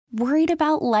Worried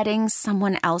about letting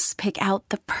someone else pick out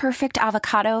the perfect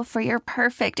avocado for your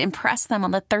perfect impress them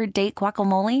on the third date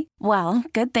guacamole? Well,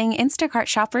 good thing Instacart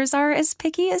shoppers are as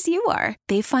picky as you are.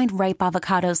 They find ripe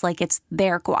avocados like it's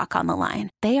their guac on the line.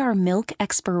 They are milk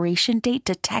expiration date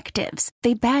detectives.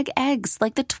 They bag eggs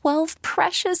like the 12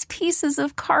 precious pieces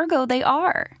of cargo they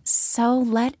are. So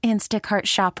let Instacart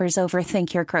shoppers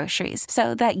overthink your groceries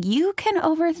so that you can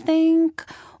overthink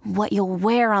what you'll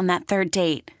wear on that third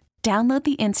date. Download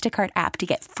the Instacart app to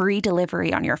get free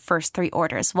delivery on your first 3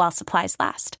 orders while supplies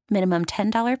last. Minimum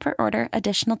 $10 per order.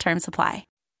 Additional terms apply.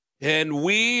 And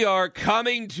we are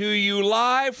coming to you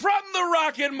live from the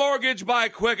Rocket Mortgage by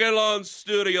Quicken Loans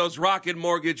Studios. Rocket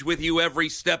Mortgage with you every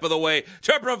step of the way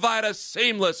to provide a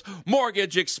seamless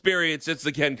mortgage experience. It's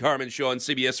the Ken Carman Show on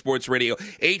CBS Sports Radio.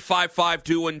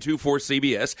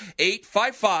 855-212-4CBS.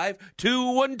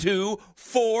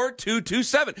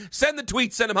 855-212-4227. Send the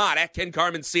tweet, send them hot, at Ken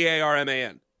Carman,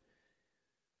 C-A-R-M-A-N.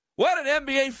 What an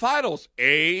NBA Finals,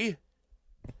 eh?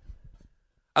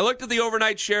 I looked at the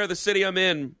overnight share of the city I'm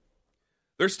in.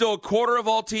 There's still a quarter of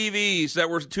all TVs that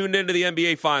were tuned into the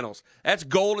NBA Finals. That's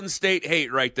Golden State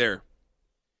hate right there.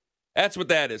 That's what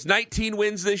that is. 19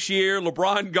 wins this year,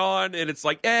 LeBron gone, and it's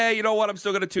like, you know what? I'm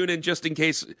still going to tune in just in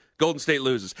case Golden State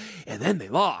loses. And then they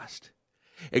lost.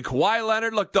 And Kawhi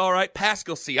Leonard looked all right.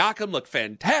 Pascal Siakam looked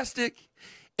fantastic.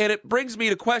 And it brings me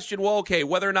to question, well, okay,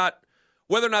 whether or not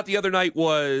the other night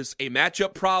was a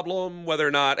matchup problem, whether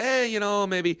or not,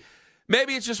 maybe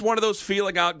it's just one of those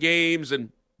feeling out games, and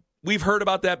we've heard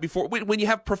about that before. When you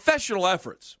have professional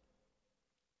efforts,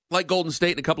 like Golden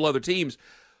State and a couple other teams,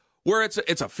 where it's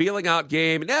a feeling out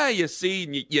game, and you see,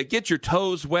 and you get your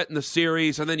toes wet in the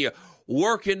series, and then you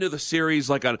work into the series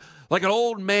like an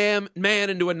old man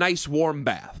into a nice warm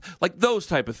bath, like those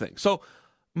type of things. So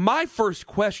my first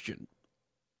question,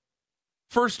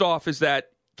 first off, is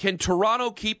that can Toronto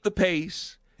keep the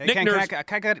pace? Hey, can I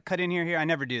cut in here? I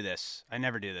never do this,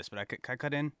 but can I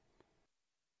cut in?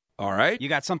 All right. You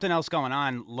got something else going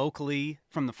on locally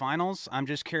from the finals? I'm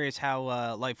just curious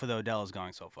how Life with Odell is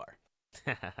going so far.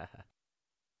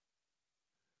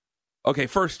 Okay,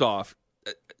 first off,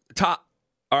 Tom,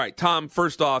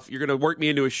 first off, you're going to work me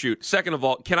into a shoot. Second of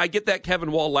all, can I get that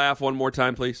Kevin Wall laugh one more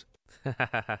time, please?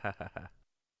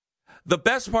 The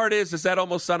best part is that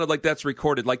almost sounded like that's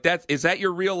recorded. Like is that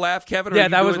your real laugh, Kevin? Or yeah,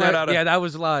 that was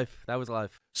live. That was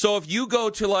live. So if you go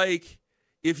to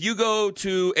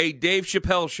a Dave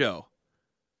Chappelle show,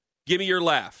 give me your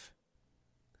laugh.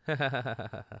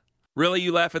 Really,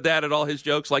 you laugh at all his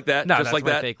jokes like that? No, just that's like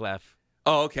my that? fake laugh.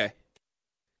 Oh, okay.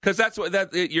 Because that's what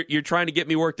you're trying to get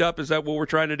me worked up. Is that what we're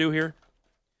trying to do here?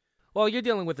 Well, you're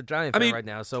dealing with a Giant fan right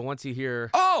now, so once you hear...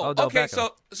 Oh, okay,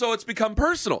 so it's become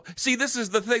personal. See, this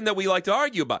is the thing that we like to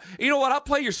argue about. You know what? I'll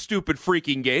play your stupid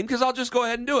freaking game because I'll just go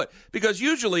ahead and do it. Because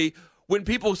usually when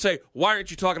people say, why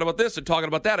aren't you talking about this and talking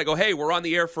about that? I go, hey, we're on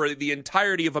the air for the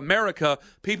entirety of America.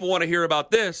 People want to hear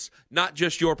about this, not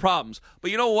just your problems. But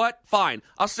you know what? Fine.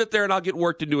 I'll sit there and I'll get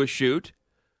worked into a shoot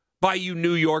by you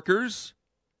New Yorkers.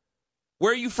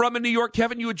 Where are you from in New York,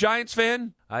 Kevin? You a Giants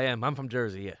fan? I am. I'm from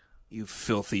Jersey, yeah. You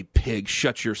filthy pig.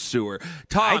 Shut your sewer.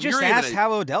 Tom, I just asked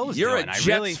how Odell was doing. You're a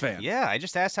Jets fan. Yeah, I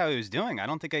just asked how he was doing. I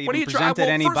don't think I even presented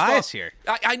any bias here.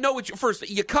 I know what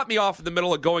you cut me off in the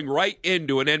middle of going right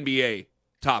into an NBA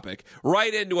topic,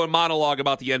 right into a monologue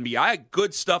about the NBA. I had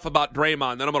good stuff about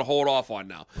Draymond that I'm going to hold off on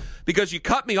now because you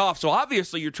cut me off, so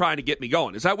obviously you're trying to get me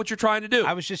going. Is that what you're trying to do?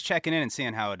 I was just checking in and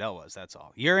seeing how Odell was, that's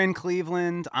all. You're in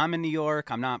Cleveland. I'm in New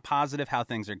York. I'm not positive how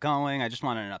things are going. I just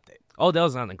wanted an update.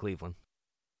 Odell's not in Cleveland.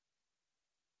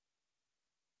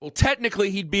 Well,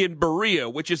 technically, he'd be in Berea,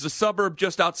 which is a suburb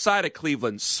just outside of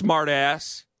Cleveland, smart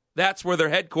ass. That's where their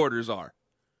headquarters are.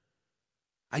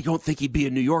 I don't think he'd be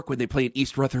in New York when they play in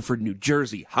East Rutherford, New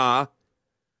Jersey, huh?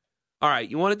 All right,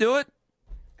 you want to do it?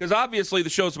 Because obviously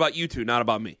the show's about you two, not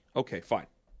about me. Okay, fine.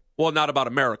 Well, not about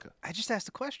America. I just asked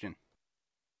a question.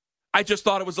 I just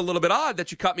thought it was a little bit odd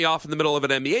that you cut me off in the middle of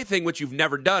an NBA thing, which you've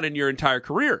never done in your entire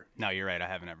career. No, you're right. I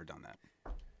haven't ever done that.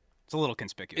 It's a little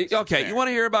conspicuous. Okay, you want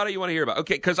to hear about it?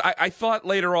 Okay, because I thought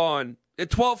later on, at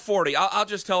 12:40, I'll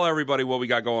just tell everybody what we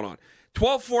got going on.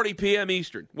 12:40 p.m.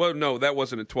 Eastern. Well, no, that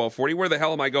wasn't at 12:40. Where the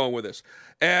hell am I going with this?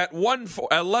 At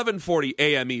 11:40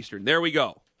 a.m. Eastern. There we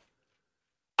go.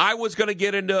 I was going to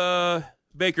get into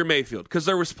Baker Mayfield because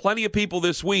there was plenty of people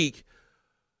this week.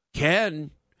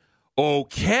 Ken,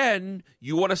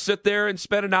 you want to sit there and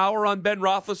spend an hour on Ben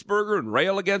Roethlisberger and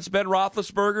rail against Ben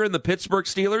Roethlisberger and the Pittsburgh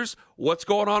Steelers? What's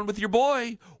going on with your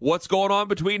boy? What's going on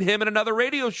between him and another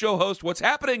radio show host? What's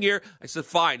happening here? I said,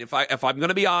 fine. If I'm going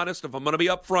to be honest, if I'm going to be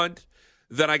upfront,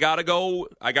 then I got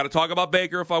to talk about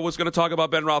Baker if I was going to talk about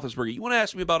Ben Roethlisberger. You want to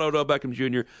ask me about Odell Beckham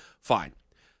Jr.? Fine.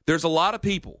 There's a lot of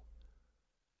people,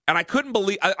 and I couldn't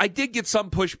believe – I did get some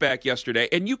pushback yesterday,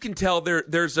 and you can tell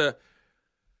there's an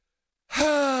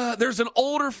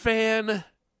older fan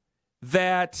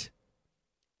that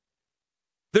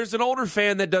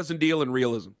doesn't deal in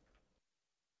realism.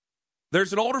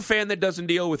 There's an older fan that doesn't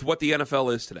deal with what the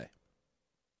NFL is today.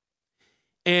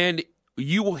 And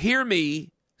you will hear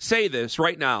me say this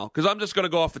right now, because I'm just going to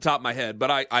go off the top of my head,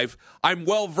 but I'm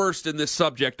well versed in this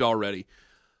subject already.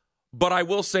 But I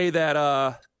will say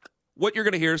that what you're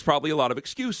going to hear is probably a lot of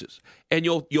excuses, and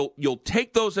you'll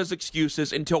take those as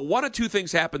excuses until one of two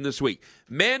things happen this week.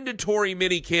 Mandatory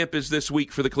minicamp is this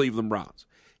week for the Cleveland Browns.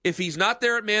 If he's not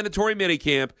there at mandatory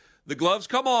minicamp, the gloves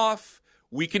come off.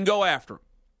 We can go after him.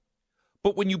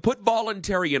 But when you put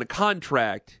voluntary in a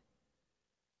contract,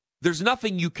 there's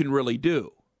nothing you can really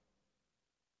do.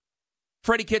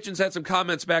 Freddie Kitchens had some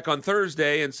comments back on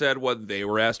Thursday and said, well, they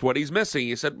were asked what he's missing.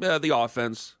 He said, the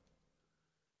offense.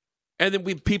 And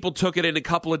then people took it in a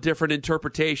couple of different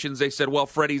interpretations. They said, well,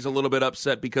 Freddie's a little bit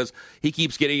upset because he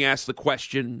keeps getting asked the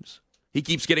questions. He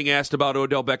keeps getting asked about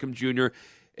Odell Beckham Jr.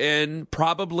 And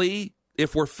probably,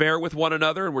 if we're fair with one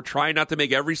another and we're trying not to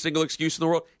make every single excuse in the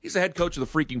world, he's the head coach of the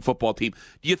freaking football team.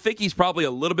 Do you think he's probably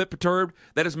a little bit perturbed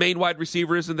that his main wide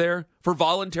receiver isn't there for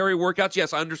voluntary workouts?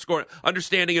 Yes,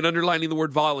 understanding and underlining the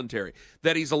word voluntary.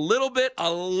 That he's a little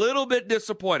bit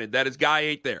disappointed that his guy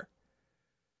ain't there.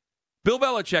 Bill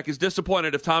Belichick is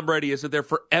disappointed if Tom Brady isn't there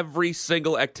for every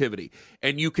single activity.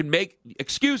 And you can make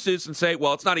excuses and say,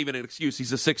 well, it's not even an excuse.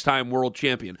 He's a 6-time world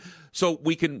champion. So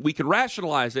we can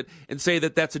rationalize it and say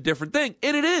that that's a different thing.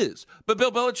 And it is. But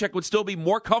Bill Belichick would still be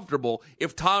more comfortable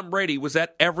if Tom Brady was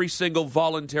at every single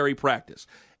voluntary practice.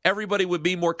 Everybody would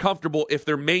be more comfortable if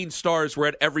their main stars were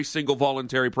at every single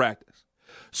voluntary practice.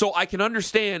 So I can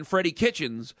understand Freddie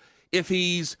Kitchens if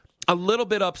he's a little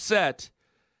bit upset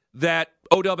that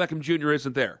Odell Beckham Jr.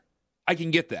 isn't there. I can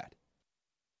get that.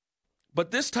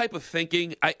 But this type of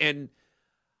thinking, I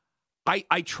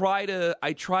try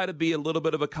to be a little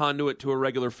bit of a conduit to a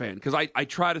regular fan, because I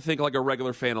try to think like a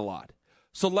regular fan a lot.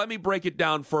 So let me break it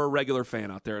down for a regular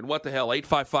fan out there. And what the hell,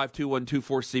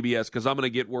 855-2124-CBS, because I'm going to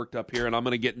get worked up here and I'm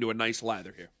going to get into a nice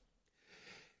lather here.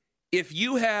 If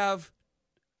you have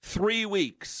 3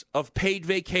 weeks of paid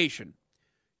vacation,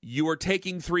 you are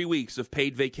taking 3 weeks of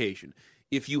paid vacation.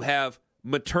 If you have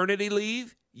maternity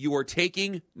leave, you are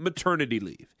taking maternity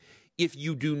leave. If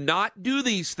you do not do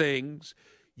these things,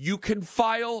 you can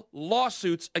file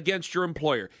lawsuits against your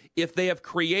employer. If they have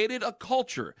created a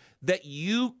culture that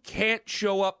you can't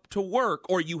show up to work,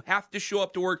 or you have to show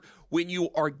up to work when you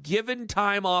are given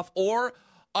time off or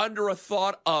under a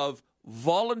thought of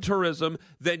voluntarism,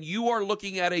 then you are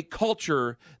looking at a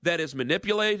culture that is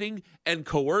manipulating and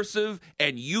coercive,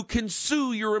 and you can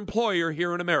sue your employer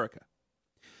here in America.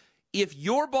 If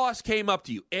your boss came up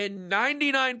to you, and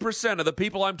 99% of the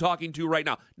people I'm talking to right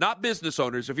now, not business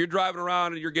owners, if you're driving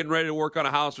around and you're getting ready to work on a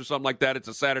house or something like that, it's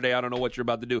a Saturday, I don't know what you're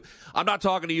about to do. I'm not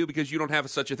talking to you because you don't have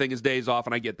such a thing as days off,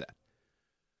 and I get that.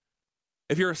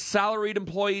 If you're a salaried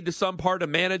employee to some part, a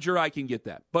manager, I can get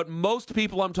that. But most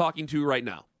people I'm talking to right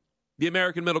now, the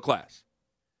American middle class,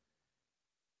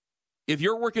 if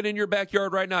you're working in your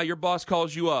backyard right now, your boss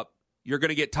calls you up, you're going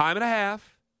to get time and a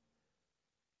half.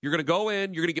 You're going to go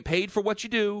in, you're going to get paid for what you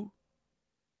do.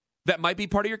 That might be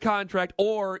part of your contract,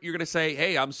 or you're going to say,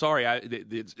 hey, I'm sorry,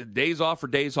 it's days off or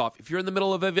days off. If you're in the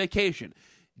middle of a vacation,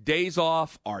 days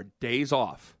off are days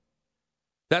off.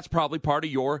 That's probably part of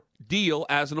your deal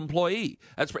as an employee.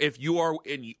 That's if you are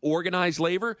in organized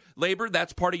labor,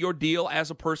 that's part of your deal as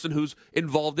a person who's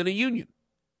involved in a union.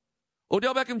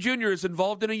 Odell Beckham Jr. is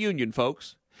involved in a union,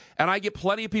 folks. And I get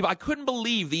plenty of people. I couldn't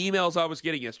believe the emails I was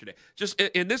getting yesterday.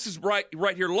 And this is right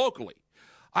here locally.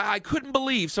 I couldn't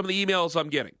believe some of the emails I'm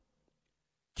getting.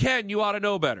 Ken, you ought to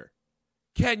know better.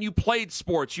 Ken, you played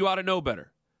sports. You ought to know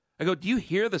better. I go, do you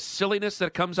hear the silliness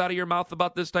that comes out of your mouth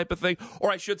about this type of thing?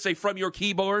 Or I should say from your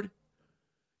keyboard?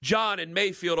 John in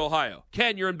Mayfield, Ohio.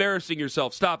 Ken, you're embarrassing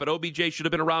yourself. Stop it. OBJ should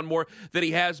have been around more than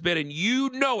he has been, and you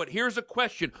know it. Here's a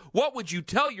question. What would you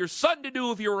tell your son to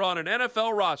do if you were on an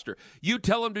NFL roster? You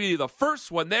tell him to be the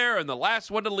first one there and the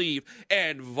last one to leave.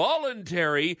 And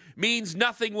voluntary means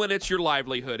nothing when it's your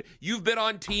livelihood. You've been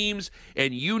on teams,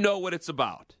 and you know what it's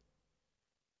about.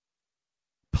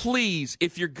 Please,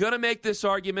 if you're going to make this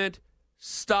argument,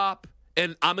 stop.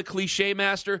 And I'm a cliche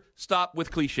master. Stop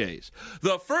with cliches.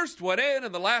 The first one in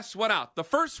and the last one out. The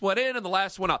first one in and the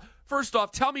last one out. First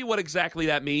off, tell me what exactly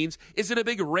that means. Is it a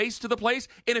big race to the place?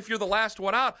 And if you're the last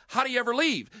one out, how do you ever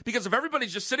leave? Because if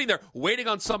everybody's just sitting there waiting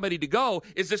on somebody to go,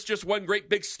 is this just one great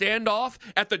big standoff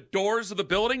at the doors of the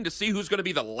building to see who's going to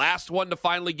be the last one to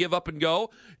finally give up and go?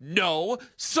 No,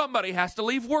 somebody has to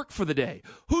leave work for the day.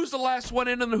 Who's the last one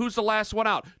in and who's the last one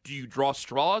out? Do you draw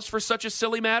straws for such a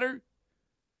silly matter?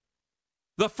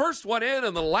 The first one in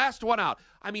and the last one out.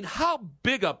 I mean, how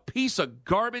big a piece of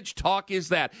garbage talk is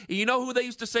that? And you know who they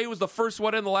used to say was the first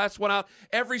one in, the last one out?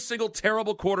 Every single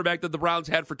terrible quarterback that the Browns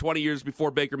had for 20 years before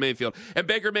Baker Mayfield. And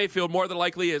Baker Mayfield more than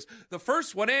likely is the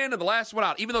first one in and the last one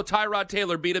out, even though Tyrod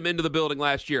Taylor beat him into the building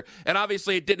last year. And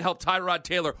obviously it didn't help Tyrod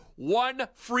Taylor one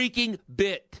freaking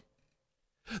bit.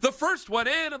 The first one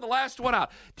in and the last one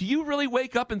out. Do you really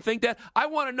wake up and think that? I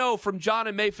want to know from John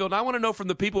and Mayfield, and I want to know from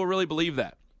the people who really believe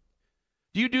that.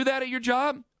 Do you do that at your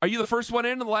job? Are you the first one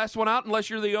in and the last one out unless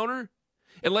you're the owner?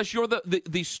 Unless you're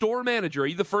the store manager, are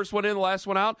you the first one in and the last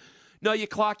one out? No, you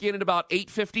clock in at about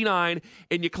 8:59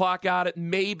 and you clock out at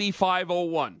maybe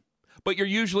 5:01. But you're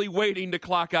usually waiting to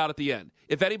clock out at the end.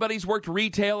 If anybody's worked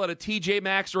retail at a TJ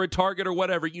Maxx or a Target or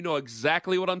whatever, you know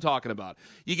exactly what I'm talking about.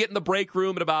 You get in the break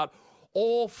room at about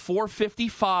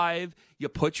 4:55, you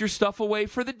put your stuff away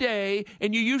for the day,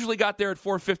 and you usually got there at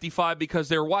 4:55 because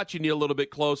they're watching you a little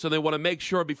bit close, and they want to make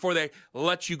sure before they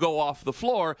let you go off the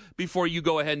floor, before you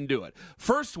go ahead and do it.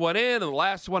 First one in and the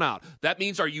last one out. That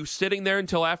means, are you sitting there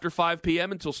until after 5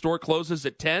 p.m., until store closes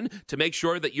at 10 to make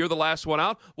sure that you're the last one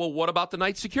out? Well, what about the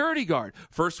night security guard?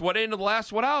 First one in and the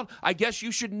last one out. I guess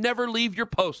you should never leave your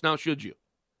post, now should you?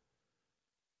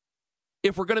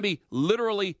 If we're going to be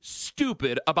literally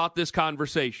stupid about this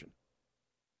conversation.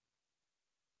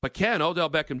 But Ken, Odell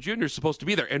Beckham Jr. is supposed to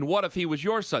be there. And what if he was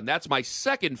your son? That's my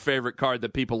second favorite card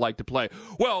that people like to play.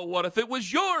 Well, what if it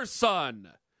was your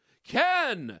son?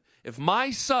 Ken, if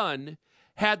my son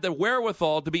had the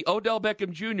wherewithal to be Odell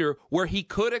Beckham Jr., where he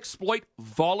could exploit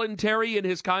voluntary in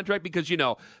his contract, because, you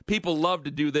know, people love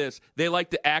to do this. They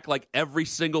like to act like every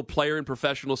single player in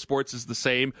professional sports is the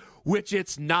same, which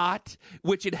it's not,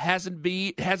 which it hasn't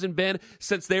been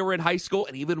since they were in high school.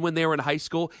 And even when they were in high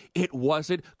school, it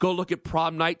wasn't. Go look at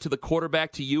prom night to the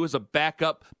quarterback to you as a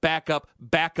backup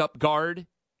guard.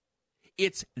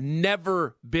 It's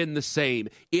never been the same.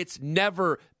 It's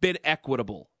never been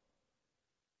equitable.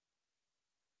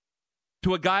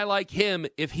 To a guy like him,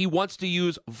 if he wants to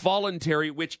use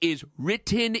voluntary, which is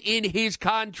written in his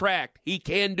contract, he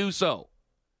can do so.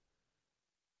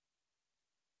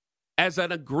 As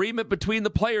an agreement between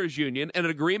the players' union and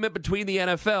an agreement between the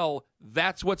NFL,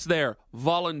 that's what's there,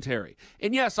 voluntary.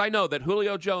 And yes, I know that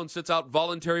Julio Jones sits out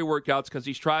voluntary workouts because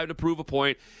he's trying to prove a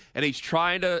point, and he's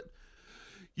trying to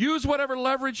use whatever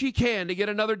leverage he can to get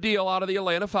another deal out of the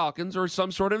Atlanta Falcons or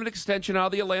some sort of an extension out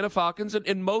of the Atlanta Falcons.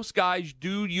 And most guys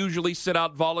do usually sit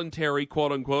out voluntary,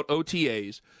 quote-unquote,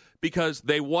 OTAs because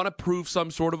they want to prove some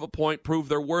sort of a point, prove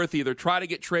their worth, either try to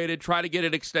get traded, try to get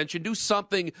an extension, do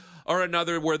something or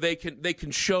another where they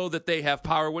can show that they have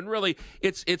power, when really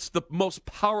it's the most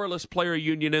powerless player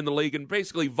union in the league, and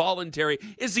basically voluntary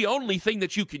is the only thing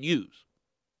that you can use.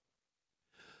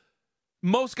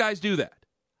 Most guys do that.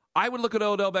 I would look at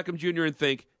Odell Beckham Jr. and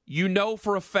think, you know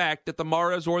for a fact that the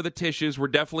Maras or the Tishes were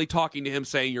definitely talking to him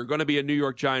saying, you're going to be a New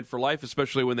York Giant for life,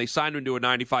 especially when they signed him to a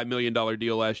 $95 million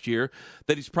deal last year,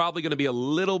 that he's probably going to be a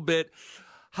little bit,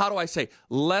 how do I say,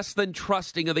 less than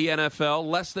trusting of the NFL,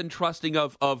 less than trusting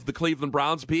of the Cleveland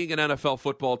Browns being an NFL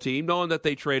football team, knowing that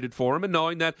they traded for him and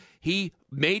knowing that he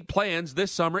made plans this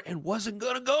summer and wasn't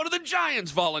going to go to the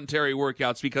Giants' voluntary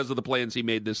workouts because of the plans he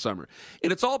made this summer.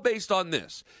 And it's all based on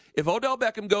this. If Odell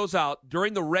Beckham goes out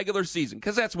during the regular season,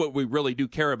 because that's what we really do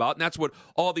care about, and that's what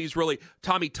all these really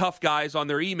Tommy Tough guys on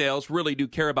their emails really do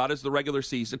care about, is the regular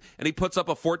season, and he puts up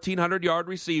a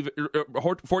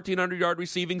 1,400-yard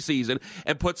receiving season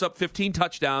and puts up 15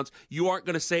 touchdowns, you aren't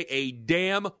going to say a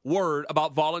damn word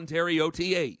about voluntary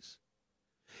OTAs.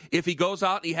 If he goes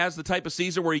out and he has the type of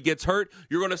season where he gets hurt,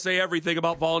 you're going to say everything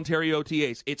about voluntary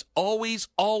OTAs. It's always,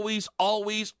 always,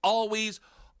 always, always,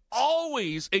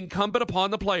 always incumbent upon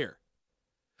the player.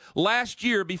 Last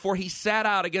year, before he sat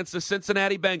out against the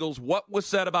Cincinnati Bengals, what was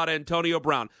said about Antonio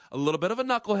Brown? A little bit of a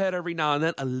knucklehead every now and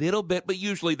then, a little bit, but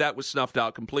usually that was snuffed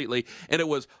out completely. And it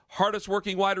was hardest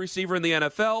working wide receiver in the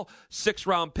NFL,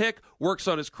 6th-round pick, works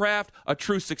on his craft, a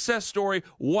true success story,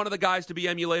 one of the guys to be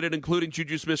emulated, including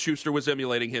Juju Smith-Schuster was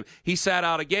emulating him. He sat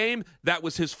out a game. That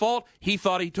was his fault. He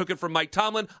thought he took it from Mike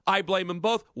Tomlin. I blame them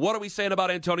both. What are we saying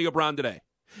about Antonio Brown today?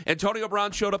 Antonio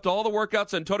Brown showed up to all the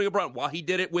workouts. Antonio Brown, while he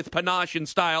did it with panache and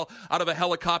style, out of a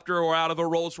helicopter or out of a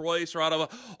Rolls Royce or out of an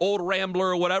old Rambler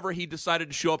or whatever, he decided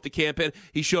to show up to camp in.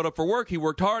 He showed up for work. He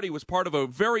worked hard. He was part of a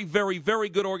very, very, very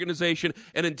good organization.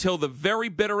 And until the very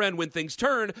bitter end, when things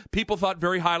turned, people thought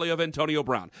very highly of Antonio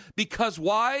Brown. Because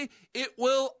why? It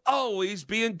will always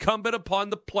be incumbent upon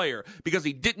the player because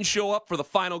he didn't show up for the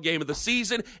final game of the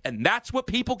season, and that's what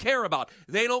people care about.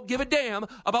 They don't give a damn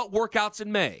about workouts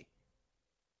in May.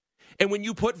 And when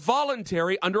you put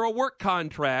voluntary under a work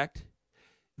contract,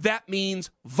 that means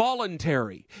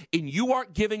voluntary. And you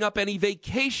aren't giving up any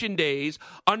vacation days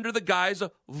under the guise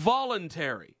of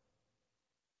voluntary.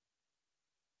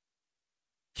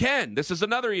 Ken, this is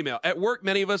another email. At work,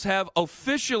 many of us have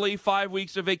officially 5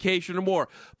 weeks of vacation or more,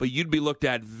 but you'd be looked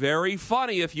at very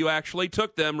funny if you actually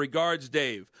took them. Regards,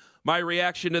 Dave. My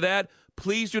reaction to that,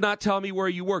 please do not tell me where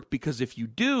you work, because if you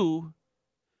do,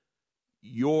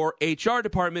 your HR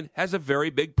department has a very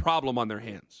big problem on their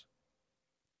hands.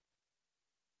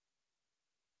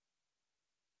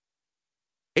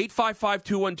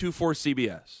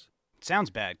 855-2124-CBS. Sounds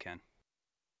bad, Ken.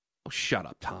 Oh, shut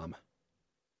up, Tom.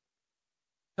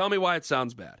 Tell me why it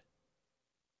sounds bad.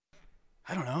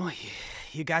 I don't know.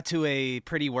 You got to a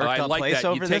pretty worked up like place that.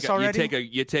 over this already?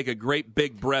 You take a great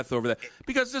big breath over that,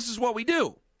 because this is what we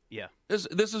do. Yeah. This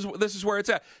is where it's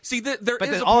at. See, there but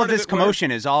is a all part of this it where, commotion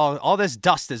is all this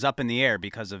dust is up in the air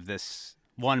because of this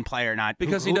one player not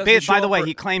because who, he doesn't show by the up way, for,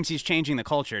 he claims he's changing the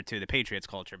culture to the Patriots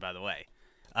culture, by the way.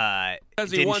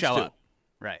 Because he didn't wants show to. up.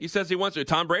 Right. He says he wants to.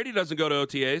 Tom Brady doesn't go to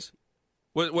OTAs.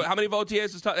 How many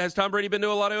OTAs has Tom Brady been to?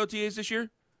 A lot of OTAs this year?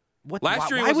 Last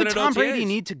year he why wasn't would at Tom OTAs. Brady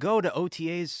need to go to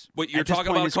OTAs? But you're at this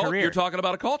talking point in about his career? You're talking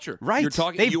about a culture, right?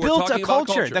 They you were built talking a about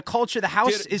culture. The culture, the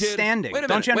house is standing.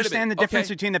 Don't you understand the difference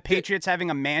between the Patriots having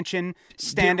a mansion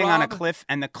standing on a cliff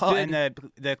and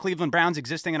the Cleveland Browns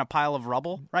existing in a pile of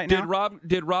rubble right now?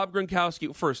 Did Rob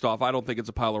Gronkowski? First off, I don't think it's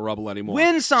a pile of rubble anymore.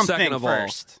 Win something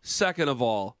first. Second of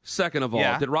all,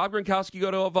 yeah. did Rob Gronkowski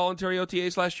go to a voluntary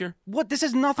OTAs last year? What? This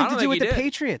has nothing to do with the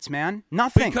Patriots, man.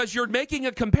 Nothing. Because you're making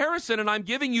a comparison, and I'm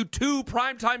giving you two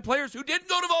primetime players who didn't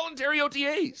go to voluntary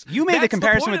OTAs. You made the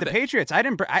comparison with the Patriots. I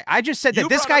didn't. I just said that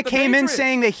this guy came in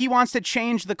saying that he wants to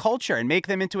change the culture and make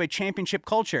them into a championship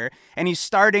culture, and he's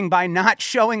starting by not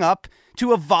showing up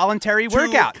to a voluntary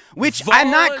workout, which I'm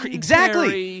not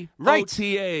exactly right.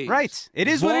 OTAs. Right. It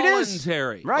is what it is.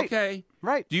 Voluntary. Right. Okay.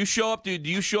 Right. Do you show up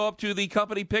to the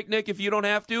company picnic if you don't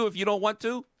have to, if you don't want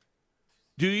to?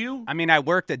 Do you? I mean, I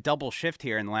worked a double shift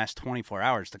here in the last 24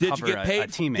 hours to cover a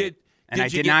teammate. And I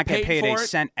did not get paid a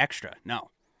cent extra.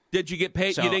 No. Did you get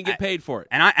paid? So you didn't get paid for it.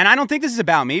 And I don't think this is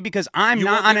about me because I'm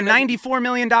not on a $94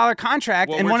 million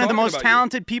contract and one of the most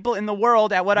talented people in the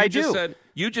world at what I do.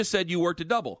 You just said you worked a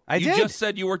double. I did. You just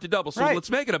said you worked a double. So right. Let's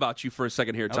make it about you for a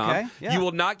second here, Tom. Okay, yeah. You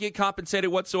will not get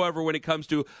compensated whatsoever when it comes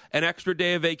to an extra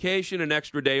day of vacation, an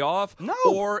extra day off,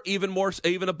 or even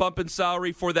a bump in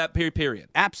salary for that period.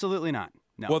 Absolutely not.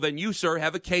 No. Well, then you, sir,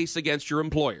 have a case against your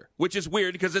employer, which is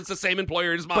weird because it's the same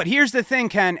employer as mine. But here's the thing,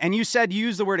 Ken, and you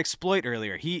used the word exploit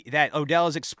earlier. That Odell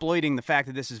is exploiting the fact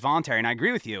that this is voluntary, and I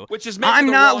agree with you. Which is I'm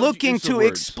not looking to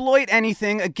exploit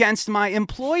anything against my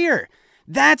employer.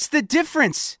 That's the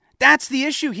difference. That's the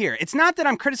issue here. It's not that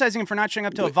I'm criticizing him for not showing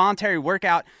up to a voluntary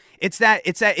workout. It's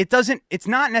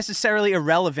not necessarily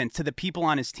irrelevant to the people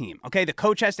on his team. Okay, the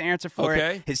coach has to answer for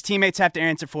it. His teammates have to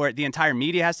answer for it. The entire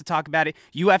media has to talk about it.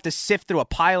 You have to sift through a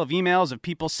pile of emails of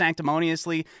people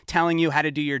sanctimoniously telling you how to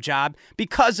do your job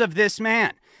because of this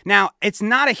man. Now, it's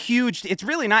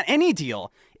really not any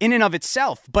deal in and of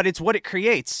itself, but it's what it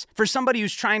creates for somebody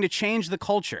who's trying to change the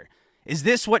culture. Is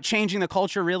this what changing the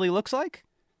culture really looks like?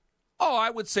 Oh,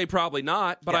 I would say probably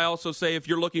not, but I also say if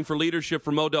you're looking for leadership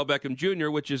from Odell Beckham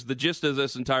Jr., which is the gist of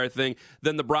this entire thing,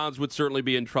 then the Browns would certainly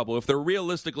be in trouble. If they're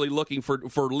realistically looking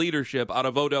for leadership out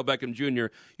of Odell Beckham Jr.,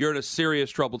 you're in a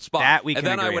serious troubled spot. And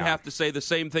then I would have to say the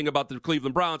same thing about the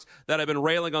Cleveland Browns that I've been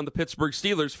railing on the Pittsburgh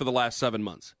Steelers for the last 7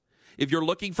 months. If you're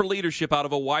looking for leadership out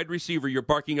of a wide receiver, you're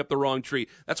barking up the wrong tree.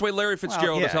 That's why Larry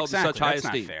Fitzgerald is held in such high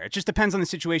esteem. That's not fair. It just depends on the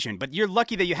situation. But you're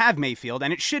lucky that you have Mayfield,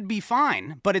 and it should be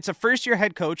fine. But it's a first-year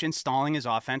head coach installing his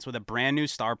offense with a brand-new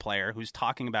star player who's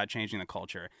talking about changing the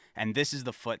culture. And this is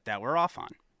the foot that we're off on.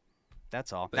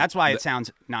 That's all. That's why it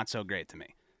sounds not so great to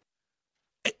me.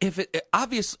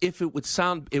 It would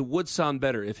sound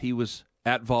better if he was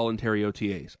at voluntary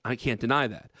OTAs. I can't deny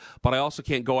that. But I also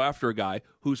can't go after a guy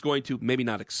who's going to maybe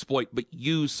not exploit, but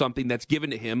use something that's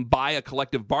given to him by a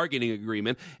collective bargaining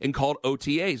agreement and called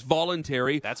OTAs.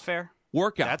 Voluntary. That's fair.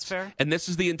 workouts. That's fair. And this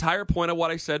is the entire point of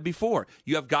what I said before.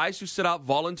 You have guys who sit out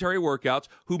voluntary workouts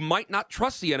who might not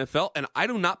trust the NFL, and I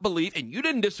do not believe, and you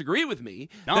didn't disagree with me,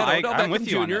 that Odell Beckham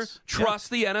Jr. trusts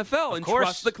the NFL and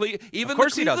trusts the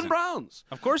Cleveland Browns.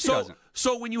 Of course he doesn't.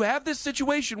 So when you have this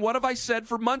situation, what have I said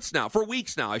for months now, for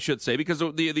weeks now, I should say, because the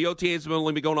OTAs have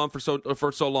only been going on for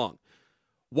so long.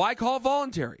 Why call it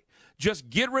voluntary? Just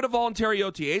get rid of voluntary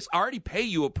OTAs. I already pay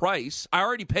you a price. I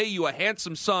already pay you a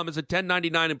handsome sum as a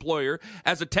 1099 employer,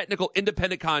 as a technical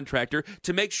independent contractor,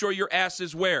 to make sure your ass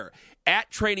is where?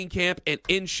 At training camp and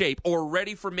in shape, or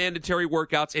ready for mandatory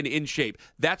workouts and in shape.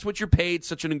 That's what you're paid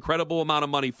such an incredible amount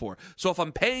of money for. So if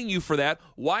I'm paying you for that,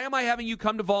 why am I having you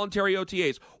come to voluntary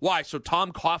OTAs? Why? So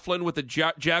Tom Coughlin with the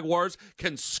Jaguars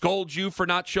can scold you for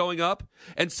not showing up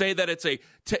and say that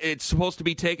it's supposed to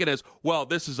be taken as, well,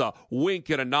 this is a wink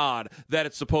and a nod, that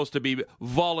it's supposed to be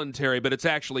voluntary, but it's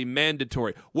actually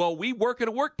mandatory. Well, we work in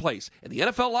a workplace, and the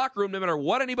NFL locker room, no matter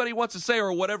what anybody wants to say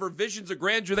or whatever visions of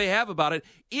grandeur they have about it,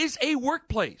 is a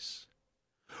workplace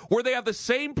where they have the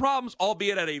same problems,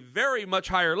 albeit at a very much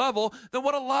higher level than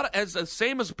what a lot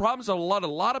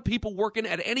of people working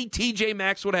at any TJ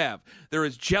Maxx would have. There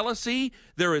is jealousy,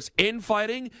 there is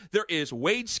infighting, there is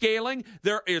wage scaling,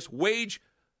 there is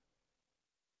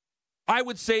I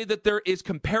would say that there is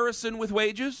comparison with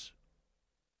wages,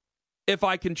 if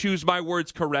I can choose my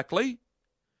words correctly.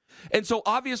 And so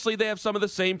obviously they have some of the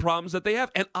same problems that they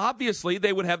have, and obviously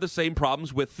they would have the same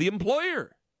problems with the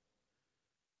employer.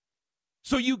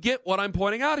 So you get what I'm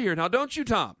pointing out here now, don't you,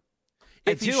 Tom?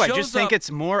 I do. I just think it's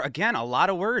more, again, a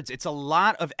lot of words. It's a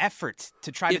lot of effort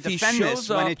to try to defend this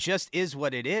when it just is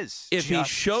what it is. If he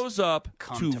shows up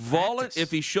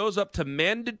if he shows up to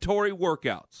mandatory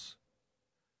workouts,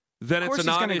 then it's a non-issue. Of course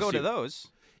he's going to go to those.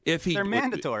 They're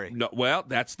mandatory. No, well,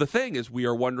 that's the thing, is we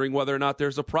are wondering whether or not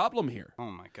there's a problem here.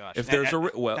 Oh, my gosh. If there's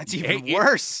that's even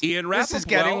worse. Ian Rappaport. This is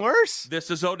getting worse.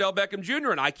 This is Odell Beckham Jr.,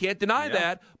 and I can't deny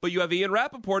that, but you have Ian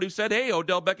Rappaport who said, hey,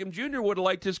 Odell Beckham Jr. would have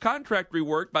liked his contract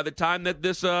reworked by the time that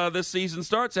this season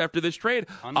starts after this trade,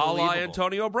 a la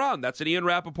Antonio Brown. That's an Ian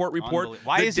Rappaport report.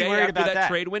 Why is he worried about that? That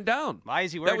trade went down. Why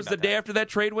is he worried about that? That was the day after that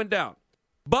trade went down.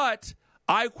 But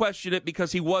I question it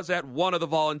because he was at one of the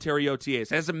voluntary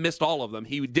OTAs. Hasn't missed all of them.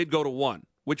 He did go to one,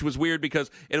 which was weird and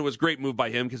it was a great move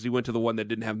by him because he went to the one that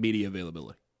didn't have media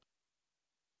availability.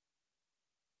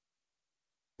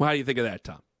 Well, how do you think of that,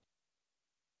 Tom?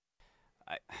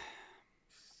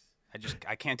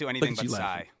 I can't do anything but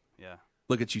sigh. Yeah.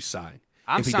 Look at you sighing.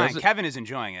 I'm sighing. Kevin is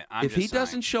enjoying it. If he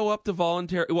doesn't show up to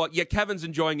voluntary, well, yeah, Kevin's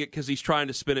enjoying it because he's trying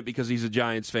to spin it because he's a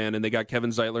Giants fan, and they got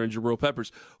Kevin Zeitler and Jabril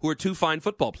Peppers, who are two fine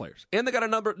football players, and they got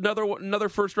another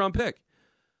first round pick.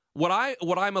 What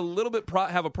I'm a little bit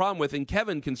have a problem with, and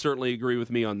Kevin can certainly agree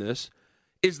with me on this,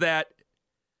 is that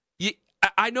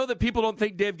I know that people don't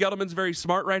think Dave Gettleman's very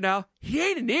smart right now. He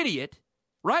ain't an idiot.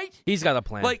 Right? He's got a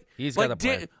plan. He's got a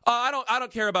plan. I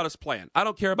don't care about his plan. I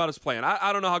don't care about his plan.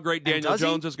 I don't know how great Daniel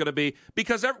Jones is going to be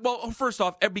because first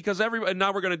off, because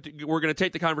now we're going to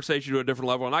take the conversation to a different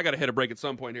level, and I got to hit a break at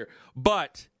some point here.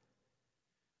 But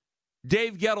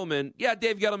Dave Gettleman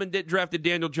drafted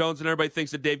Daniel Jones, and everybody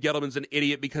thinks that Dave Gettleman's an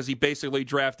idiot because he basically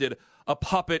drafted a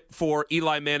puppet for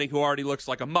Eli Manning who already looks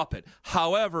like a Muppet.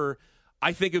 However,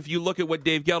 I think if you look at what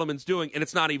Dave Gettleman's doing, and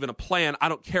it's not even a plan, I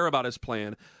don't care about his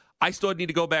plan. I still need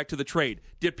to go back to the trade.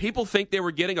 Did people think they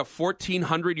were getting a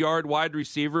 1,400-yard wide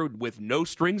receiver with no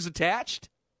strings attached?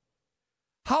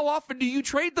 How often do you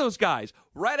trade those guys?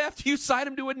 Right after you sign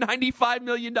them to a $95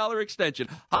 million extension.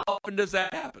 How often does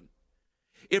that happen?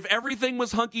 If everything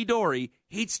was hunky-dory,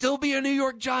 he'd still be a New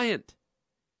York Giant.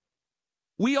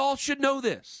 We all should know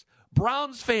this.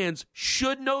 Browns fans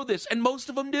should know this, and most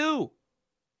of them do.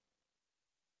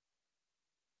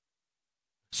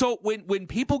 So when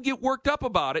people get worked up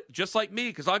about it, just like me,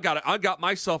 because I got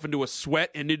myself into a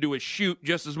sweat and into a shoot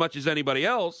just as much as anybody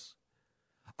else,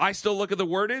 I still look at the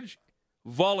wordage,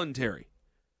 voluntary.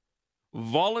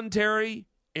 Voluntary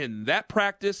in that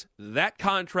practice, that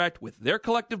contract with their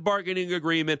collective bargaining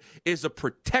agreement is a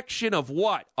protection of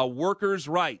what? A worker's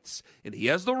rights. And he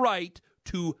has the right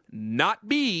to not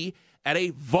be at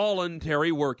a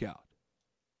voluntary workout.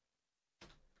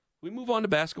 We move on to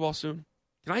basketball soon.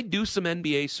 Can I do some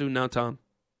NBA soon now, Tom?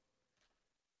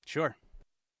 Sure.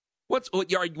 What,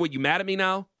 you mad at me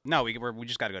now? No, we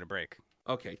just got to go to break.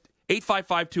 Okay.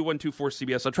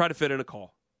 855-212-4CBS. I'll try to fit in a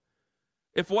call.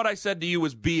 If what I said to you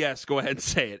was BS, go ahead and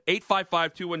say it.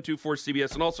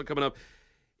 855-212-4CBS. And also coming up,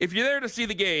 if you're there to see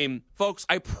the game, folks,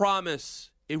 I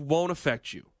promise it won't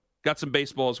affect you. Got some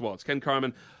baseball as well. It's Ken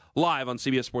Carman live on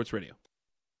CBS Sports Radio.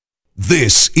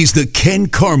 This is the Ken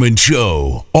Carman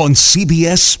Show on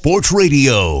CBS Sports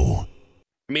Radio.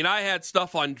 I mean, I had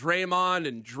stuff on Draymond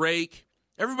and Drake.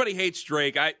 Everybody hates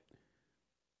Drake.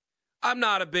 I'm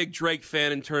not a big Drake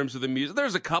fan in terms of the music.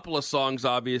 There's a couple of songs,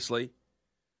 obviously.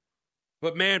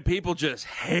 But, man, people just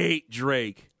hate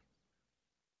Drake.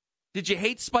 Did you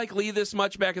hate Spike Lee this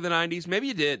much back in the 90s? Maybe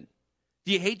you did.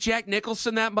 Do you hate Jack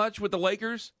Nicholson that much with the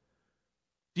Lakers?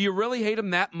 Do you really hate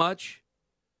him that much?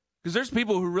 Because there's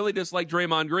people who really dislike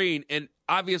Draymond Green, and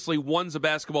obviously one's a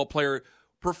basketball player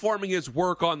performing his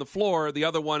work on the floor. The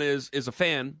other one is a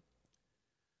fan.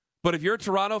 But if you're a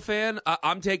Toronto fan,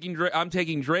 I'm taking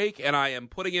Drake, and I am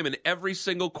putting him in every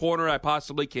single corner I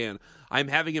possibly can. I'm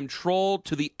having him trolled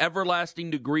to the everlasting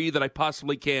degree that I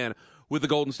possibly can with the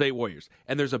Golden State Warriors.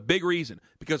 And there's a big reason,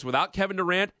 because without Kevin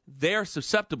Durant, they're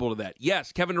susceptible to that.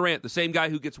 Yes, Kevin Durant, the same guy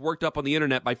who gets worked up on the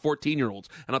internet by 14-year-olds.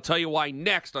 And I'll tell you why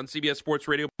next on CBS Sports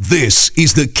Radio. This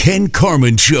is the Ken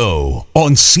Carman Show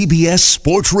on CBS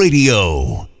Sports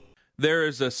Radio. There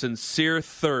is a sincere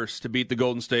thirst to beat the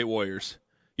Golden State Warriors.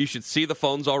 You should see the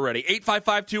phones already.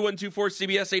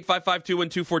 855-2124-CBS,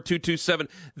 855-212-4227.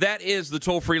 That is the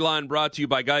toll-free line brought to you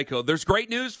by Geico. There's great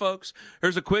news, folks.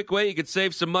 Here's a quick way you could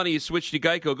save some money. You switch to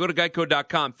Geico. Go to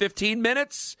geico.com. 15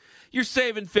 minutes, you're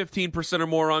saving 15% or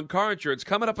more on car insurance.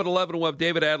 Coming up at 11, we'll have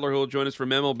David Adler, who will join us from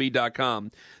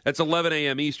MLB.com. That's 11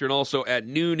 a.m. Eastern. Also at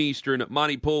noon Eastern,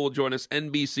 Monty Poole will join us,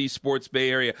 NBC Sports Bay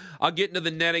Area. I'll get into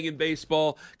the netting in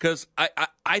baseball because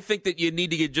I think that you need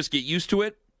to just get used to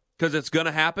it, because it's going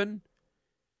to happen.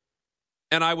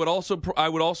 And I would also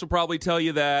probably tell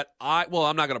you that I'm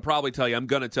not going to probably tell you, I'm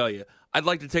going to tell you, I'd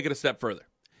like to take it a step further.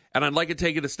 And I'd like to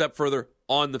take it a step further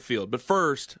on the field. But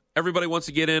first, everybody wants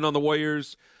to get in on the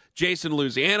Warriors. Jason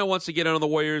Louisiana wants to get in on the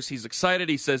Warriors. He's excited.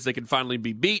 He says they can finally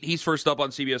be beat. He's first up on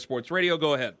CBS Sports Radio.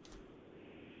 Go ahead.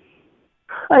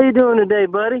 How you doing today,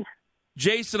 buddy?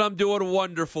 Jason, I'm doing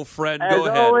wonderful, friend. Go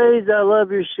ahead. As always, I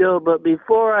love your show. But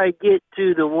before I get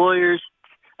to the Warriors,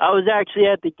 I was actually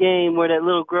at the game where that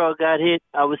little girl got hit.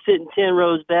 I was sitting 10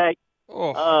 rows back.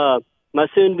 My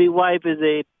soon-to-be wife is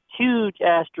a huge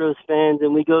Astros fan,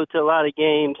 and we go to a lot of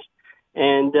games.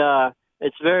 And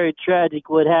it's very tragic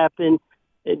what happened.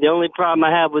 The only problem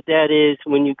I have with that is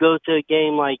when you go to a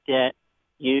game like that,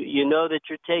 you know that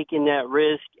you're taking that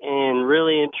risk. And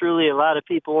really and truly, a lot of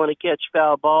people want to catch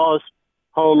foul balls,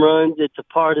 home runs. It's a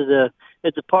part of the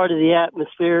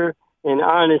atmosphere. And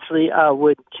honestly, I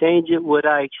wouldn't change it. Would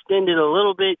I extend it a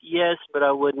little bit? Yes, but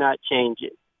I would not change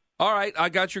it. All right, I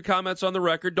got your comments on the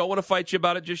record. Don't want to fight you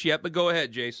about it just yet, but go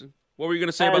ahead, Jason. What were you going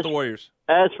to say about the Warriors?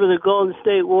 As for the Golden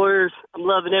State Warriors, I'm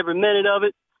loving every minute of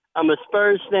it. I'm a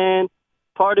Spurs fan.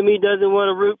 Part of me doesn't want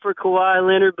to root for Kawhi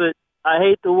Leonard, but I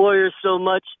hate the Warriors so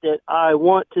much that I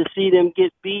want to see them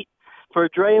get beat. For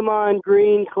Draymond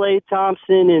Green, Klay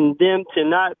Thompson, and them to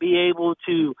not be able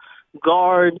to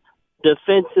guard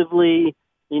defensively,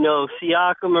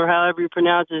 Siakam or however you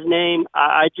pronounce his name,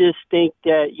 I just think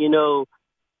that,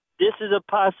 this is a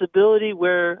possibility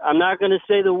where I'm not going to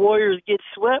say the Warriors get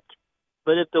swept,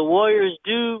 but if the Warriors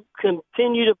do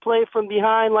continue to play from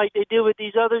behind like they did with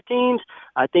these other teams,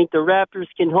 I think the Raptors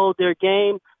can hold their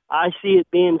game. I see it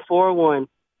being 4-1.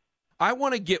 I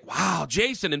want to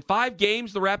Jason, in 5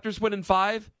 games, the Raptors win in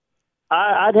 5?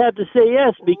 I'd have to say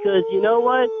yes, because you know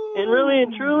what? And really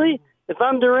and truly, if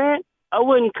I'm Durant, I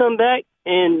wouldn't come back.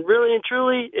 And really and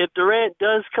truly, if Durant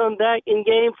does come back in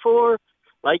Game 4,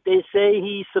 like they say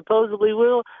he supposedly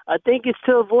will, I think it's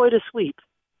to avoid a sweep.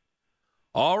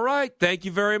 All right. Thank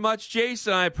you very much,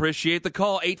 Jason. I appreciate the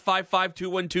call.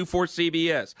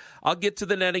 855-2124-CBS. I'll get to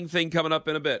the netting thing coming up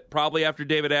in a bit, probably after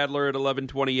David Adler at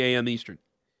 11:20 a.m. Eastern.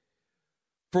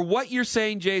 For what you're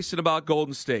saying, Jason, about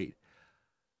Golden State,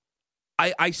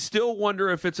 I still wonder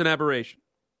if it's an aberration.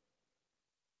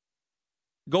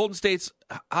 Golden State's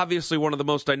obviously one of the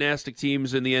most dynastic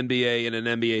teams in the NBA and in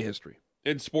NBA history,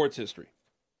 in sports history.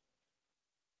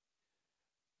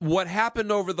 What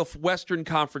happened over the Western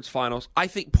Conference Finals, I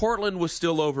think Portland was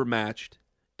still overmatched.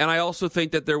 And I also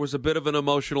think that there was a bit of an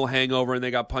emotional hangover and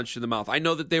they got punched in the mouth. I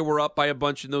know that they were up by a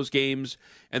bunch in those games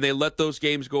and they let those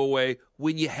games go away.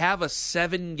 When you have a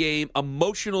 7-game,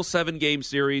 emotional 7-game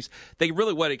series, they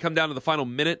really, it come down to the final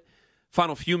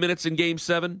few minutes in Game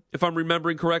 7, if I'm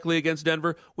remembering correctly, against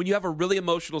Denver. When you have a really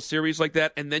emotional series like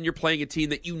that, and then you're playing a team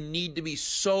that you need to be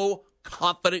so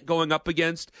confident going up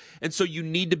against, and so you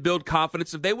need to build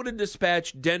confidence. If they would have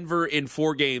dispatched Denver in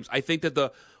 4 games, I think that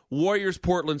the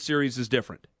Warriors-Portland series is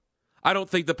different. I don't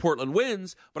think that Portland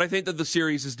wins, but I think that the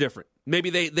series is different. Maybe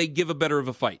they give a better of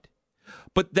a fight.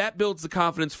 But that builds the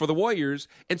confidence for the Warriors.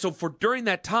 And so during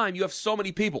that time, you have so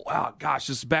many people, oh, gosh,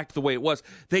 this is back to the way it was.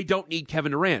 They don't need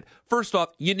Kevin Durant. First off,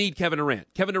 you need Kevin Durant.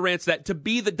 Kevin Durant's that. To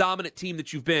be the dominant team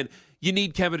that you've been, you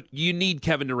need Kevin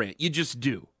Durant. You just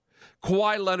do.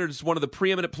 Kawhi Leonard is one of the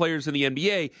preeminent players in the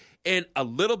NBA, and a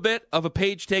little bit of a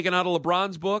page taken out of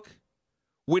LeBron's book,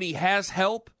 when he has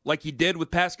help, like he did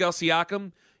with Pascal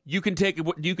Siakam, you can take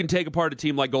apart a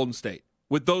team like Golden State.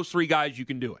 With those three guys, you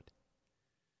can do it.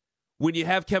 When you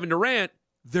have Kevin Durant,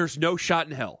 there's no shot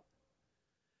in hell.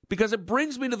 Because it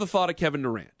brings me to the thought of Kevin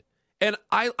Durant. And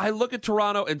I look at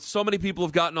Toronto, and so many people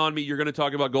have gotten on me, you're going to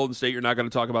talk about Golden State, you're not going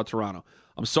to talk about Toronto.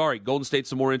 I'm sorry, Golden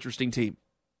State's a more interesting team.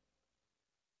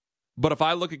 But if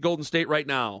I look at Golden State right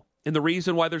now, and the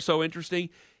reason why they're so interesting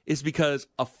is because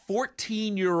a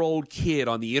 14-year-old kid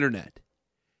on the internet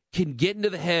can get into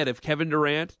the head of Kevin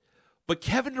Durant, but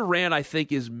Kevin Durant, I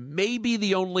think, is maybe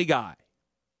the only guy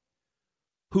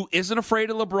who isn't afraid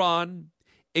of LeBron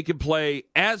and can play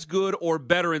as good or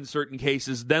better in certain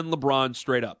cases than LeBron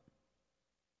straight up.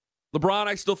 LeBron,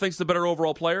 I still think, is the better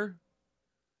overall player.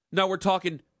 Now, we're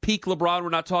talking peak LeBron. We're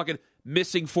not talking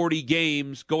missing 40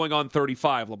 games, going on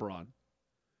 35 LeBron.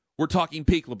 We're talking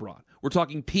peak LeBron. We're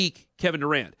talking peak Kevin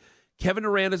Durant. Kevin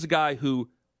Durant is a guy who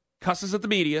cusses at the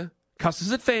media,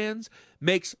 cusses at fans,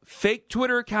 makes fake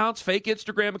Twitter accounts, fake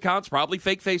Instagram accounts, probably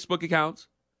fake Facebook accounts.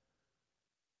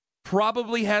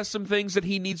 Probably has some things that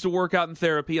he needs to work out in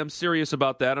therapy. I'm serious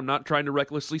about that. I'm not trying to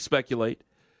recklessly speculate.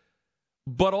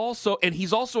 But also, and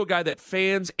he's also a guy that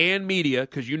fans and media,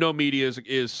 because you know media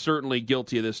is certainly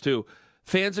guilty of this too,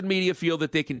 fans and media feel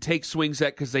that they can take swings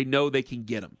at because they know they can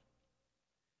get him.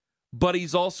 But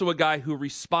he's also a guy who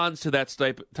responds to that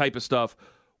type of stuff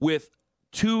with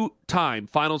two-time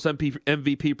Finals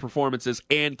MVP performances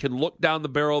and can look down the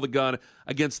barrel of the gun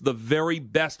against the very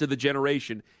best of the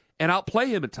generation and outplay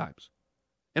him at times,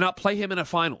 and outplay him in a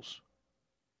finals,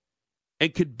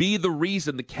 and could be the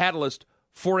reason, the catalyst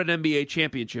for an NBA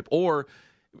championship. Or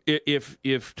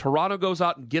if Toronto goes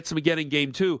out and gets him again in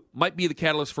Game 2, might be the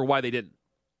catalyst for why they didn't.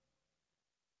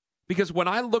 Because when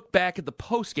I look back at the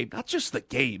postgame, not just the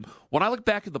game, when I look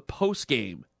back at the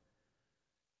postgame,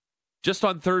 just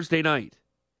on Thursday night,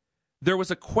 there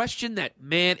was a question that,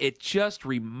 man, it just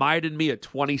reminded me of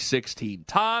 2016.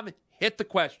 Tom, hit the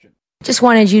question. Just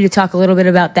wanted you to talk a little bit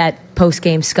about that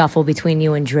post-game scuffle between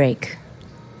you and Drake.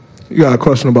 You got a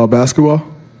question about basketball?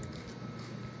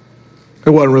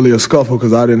 It wasn't really a scuffle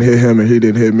because I didn't hit him and he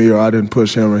didn't hit me, or I didn't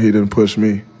push him and he didn't push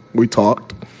me. We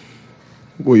talked.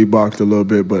 We barked a little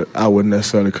bit, but I wouldn't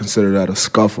necessarily consider that a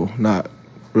scuffle. Not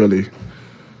really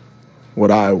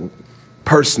what I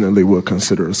personally would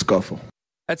consider a scuffle.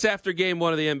 That's after Game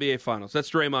 1 of the NBA Finals. That's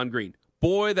Draymond Green.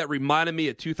 Boy, that reminded me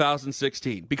of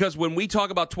 2016. Because when we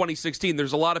talk about 2016,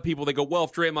 there's a lot of people that go, well,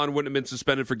 if Draymond wouldn't have been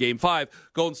suspended for Game 5,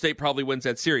 Golden State probably wins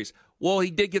that series. Well,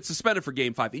 he did get suspended for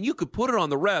Game 5. And you could put it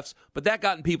on the refs, but that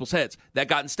got in people's heads. That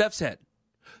got in Steph's head.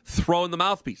 Throwing the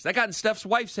mouthpiece. That got in Steph's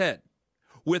wife's head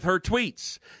with her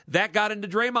tweets. That got into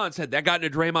Draymond's head. That got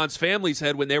into Draymond's family's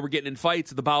head when they were getting in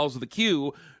fights at the bowels of the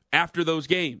queue after those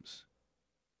games.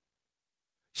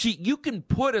 See, you can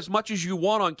put as much as you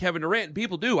want on Kevin Durant, and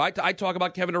people do. I talk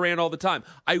about Kevin Durant all the time.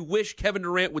 I wish Kevin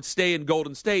Durant would stay in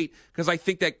Golden State because I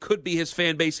think that could be his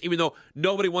fan base, even though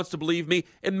nobody wants to believe me,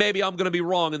 and maybe I'm going to be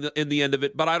wrong in the end of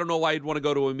it, but I don't know why he'd want to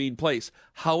go to a mean place.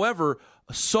 However,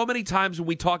 so many times when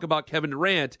we talk about Kevin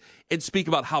Durant and speak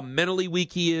about how mentally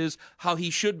weak he is, how he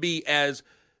should be as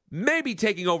maybe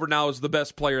taking over now as the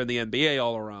best player in the NBA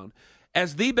all around,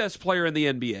 as the best player in the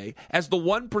NBA, as the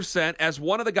 1%, as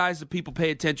one of the guys that people pay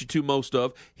attention to most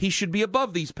of, he should be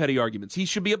above these petty arguments. He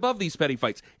should be above these petty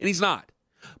fights, and he's not.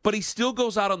 But he still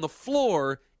goes out on the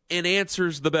floor and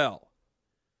answers the bell.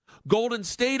 Golden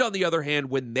State, on the other hand,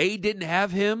 when they didn't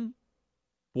have him,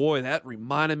 boy, that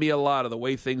reminded me a lot of the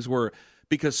way things were,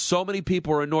 because so many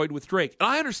people are annoyed with Drake. And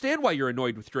I understand why you're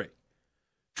annoyed with Drake.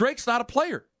 Drake's not a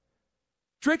player.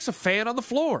 Drake's a fan on the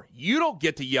floor. You don't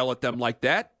get to yell at them like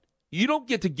that. You don't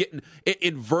get to get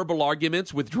in verbal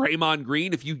arguments with Draymond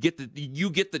Green if you get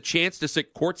the chance to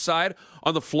sit courtside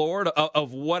on the floor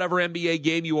of whatever NBA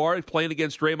game you are playing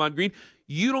against Draymond Green.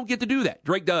 You don't get to do that.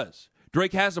 Drake does.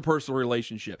 Drake has a personal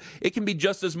relationship. It can be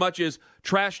just as much as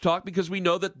trash talk because we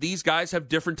know that these guys have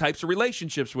different types of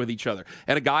relationships with each other.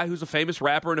 And a guy who's a famous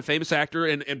rapper and a famous actor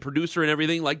and producer and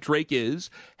everything like Drake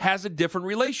has a different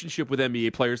relationship with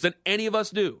NBA players than any of us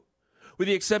do, with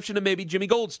the exception of maybe Jimmy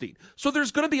Goldstein. So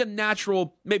there's going to be a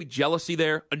natural maybe jealousy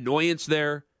there, annoyance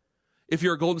there. If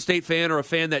you're a Golden State fan or a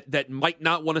fan that might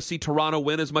not want to see Toronto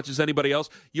win as much as anybody else,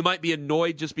 you might be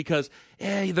annoyed just because,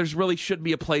 there's really shouldn't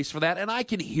be a place for that. And I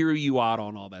can hear you out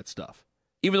on all that stuff.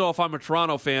 Even though if I'm a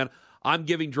Toronto fan, I'm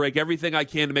giving Drake everything I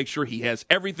can to make sure he has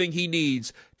everything he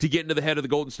needs to get into the head of the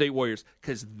Golden State Warriors,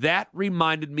 because that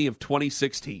reminded me of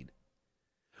 2016.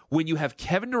 When you have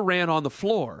Kevin Durant on the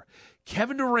floor,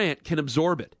 Kevin Durant can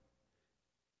absorb it.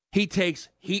 He takes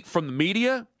heat from the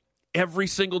media every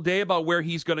single day about where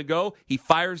he's going to go. He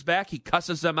fires back. He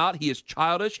cusses them out. He is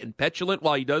childish and petulant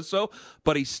while he does so,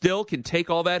 but he still can take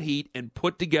all that heat and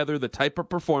put together the type of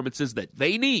performances that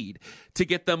they need to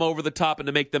get them over the top and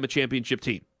to make them a championship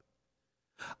team.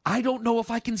 I don't know if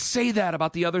I can say that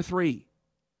about the other three.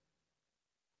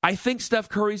 I think Steph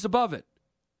Curry's above it.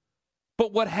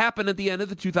 But what happened at the end of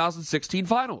the 2016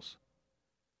 finals?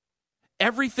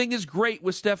 Everything is great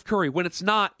with Steph Curry. When it's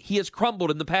not, he has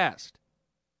crumbled in the past.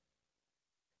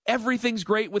 Everything's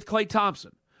great with Klay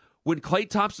Thompson. When Klay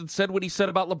Thompson said what he said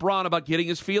about LeBron about getting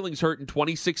his feelings hurt in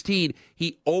 2016,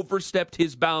 he overstepped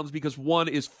his bounds because one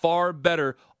is far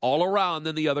better all around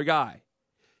than the other guy.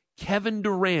 Kevin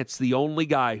Durant's the only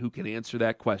guy who can answer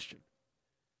that question.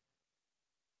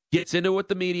 Gets into it with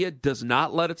the media, does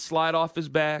not let it slide off his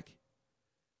back.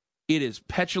 It is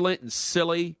petulant and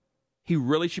silly. He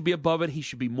really should be above it. He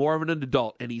should be more of an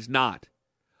adult, and he's not.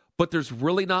 But there's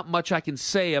really not much I can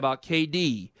say about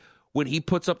KD when he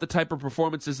puts up the type of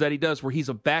performances that he does, where he's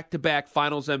a back-to-back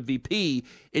finals MVP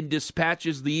and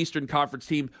dispatches the Eastern Conference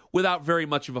team without very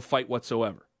much of a fight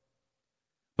whatsoever.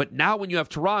 But now when you have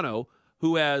Toronto,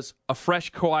 who has a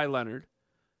fresh Kawhi Leonard,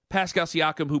 Pascal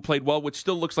Siakam, who played well, which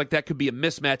still looks like that could be a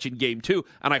mismatch in game 2,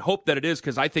 and I hope that it is,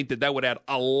 because I think that would add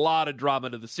a lot of drama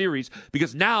to the series,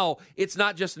 because now it's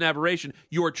not just an aberration.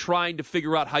 You are trying to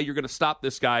figure out how you're going to stop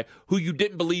this guy who you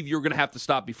didn't believe you were going to have to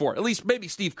stop before. At least maybe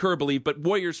Steve Kerr believed, but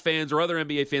Warriors fans or other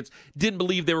NBA fans didn't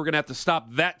believe they were going to have to stop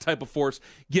that type of force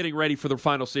getting ready for the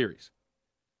final series.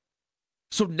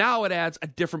 So now it adds a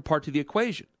different part to the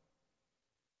equation.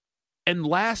 And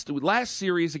last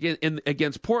series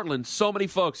against Portland, so many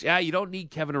folks, you don't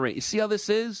need Kevin Durant. You see how this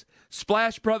is?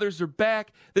 Splash Brothers are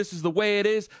back. This is the way it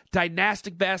is.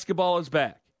 Dynastic basketball is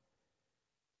back.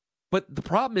 But the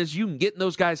problem is you can get in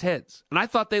those guys' heads. And I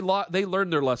thought they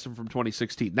learned their lesson from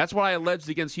 2016. That's what I alleged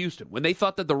against Houston. When they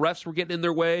thought that the refs were getting in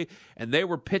their way and they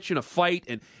were pitching a fight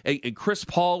and Chris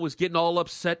Paul was getting all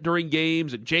upset during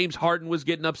games and James Harden was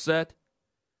getting upset,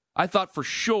 I thought for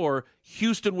sure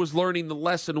Houston was learning the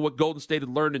lesson of what Golden State had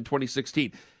learned in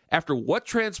 2016. After what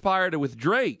transpired with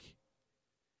Drake,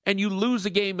 and you lose a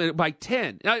game by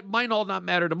 10. Now, it might all not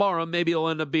matter tomorrow. Maybe it'll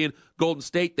end up being Golden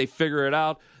State. They figure it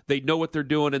out. They know what they're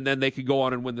doing, and then they can go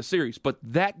on and win the series. But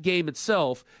that game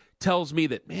itself tells me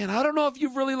that, man, I don't know if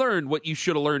you've really learned what you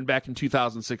should have learned back in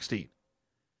 2016.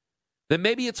 Then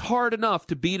maybe it's hard enough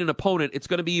to beat an opponent. It's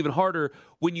going to be even harder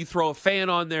when you throw a fan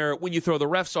on there, when you throw the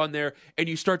refs on there, and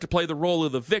you start to play the role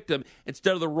of the victim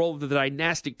instead of the role of the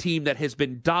dynastic team that has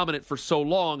been dominant for so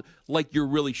long, like you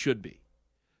really should be.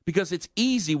 Because it's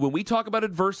easy when we talk about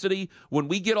adversity, when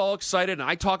we get all excited, and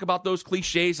I talk about those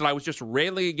cliches that I was just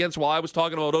railing against while I was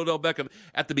talking about Odell Beckham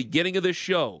at the beginning of this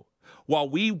show. While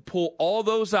we pull all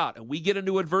those out and we get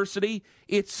into adversity,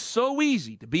 it's so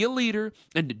easy to be a leader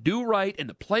and to do right and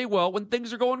to play well when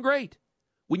things are going great.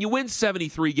 When you win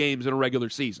 73 games in a regular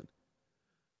season.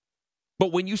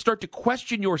 But when you start to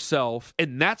question yourself,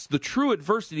 and that's the true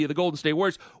adversity of the Golden State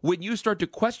Warriors, when you start to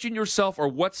question yourself or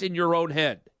what's in your own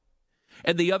head,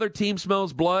 and the other team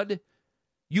smells blood,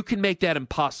 you can make that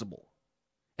impossible.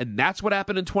 And that's what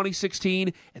happened in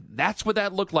 2016, and that's what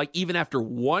that looked like even after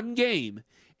one game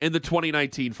in the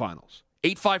 2019 finals.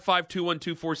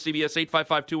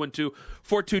 855-212-4CBS,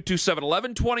 855-212-4227,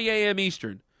 11:20 a.m.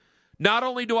 Eastern. Not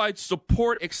only do I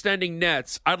support extending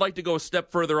nets, I'd like to go a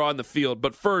step further on the field.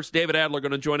 But first, David Adler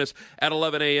going to join us at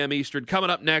 11 a.m. Eastern. Coming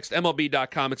up next,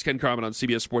 MLB.com. It's Ken Carman on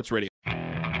CBS Sports Radio.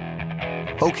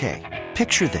 Okay,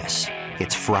 picture this.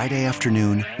 It's Friday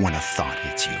afternoon when a thought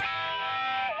hits you.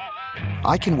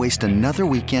 I can waste another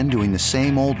weekend doing the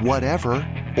same old whatever,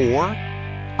 or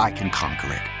I can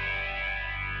conquer it.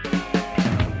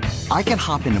 I can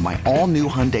hop into my all-new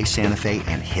Hyundai Santa Fe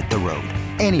and hit the road.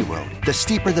 Any road. The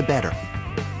steeper, the better.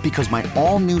 Because my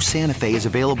all-new Santa Fe is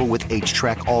available with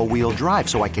H-Track all-wheel drive,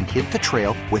 so I can hit the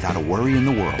trail without a worry in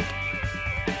the world.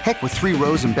 Heck, with 3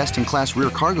 rows and best-in-class rear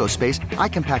cargo space, I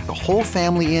can pack the whole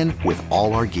family in with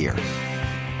all our gear.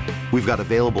 We've got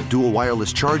available dual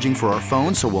wireless charging for our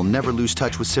phones, so we'll never lose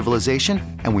touch with civilization,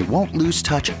 and we won't lose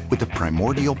touch with the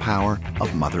primordial power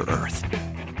of Mother Earth.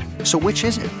 So which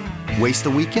is it? Waste the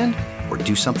weekend or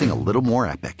do something a little more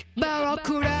epic?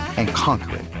 And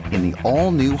conquer it in the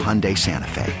all-new Hyundai Santa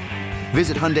Fe.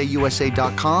 Visit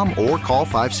HyundaiUSA.com or call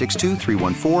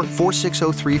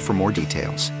 562-314-4603 for more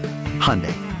details.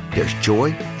 Hyundai, there's joy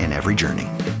in every journey.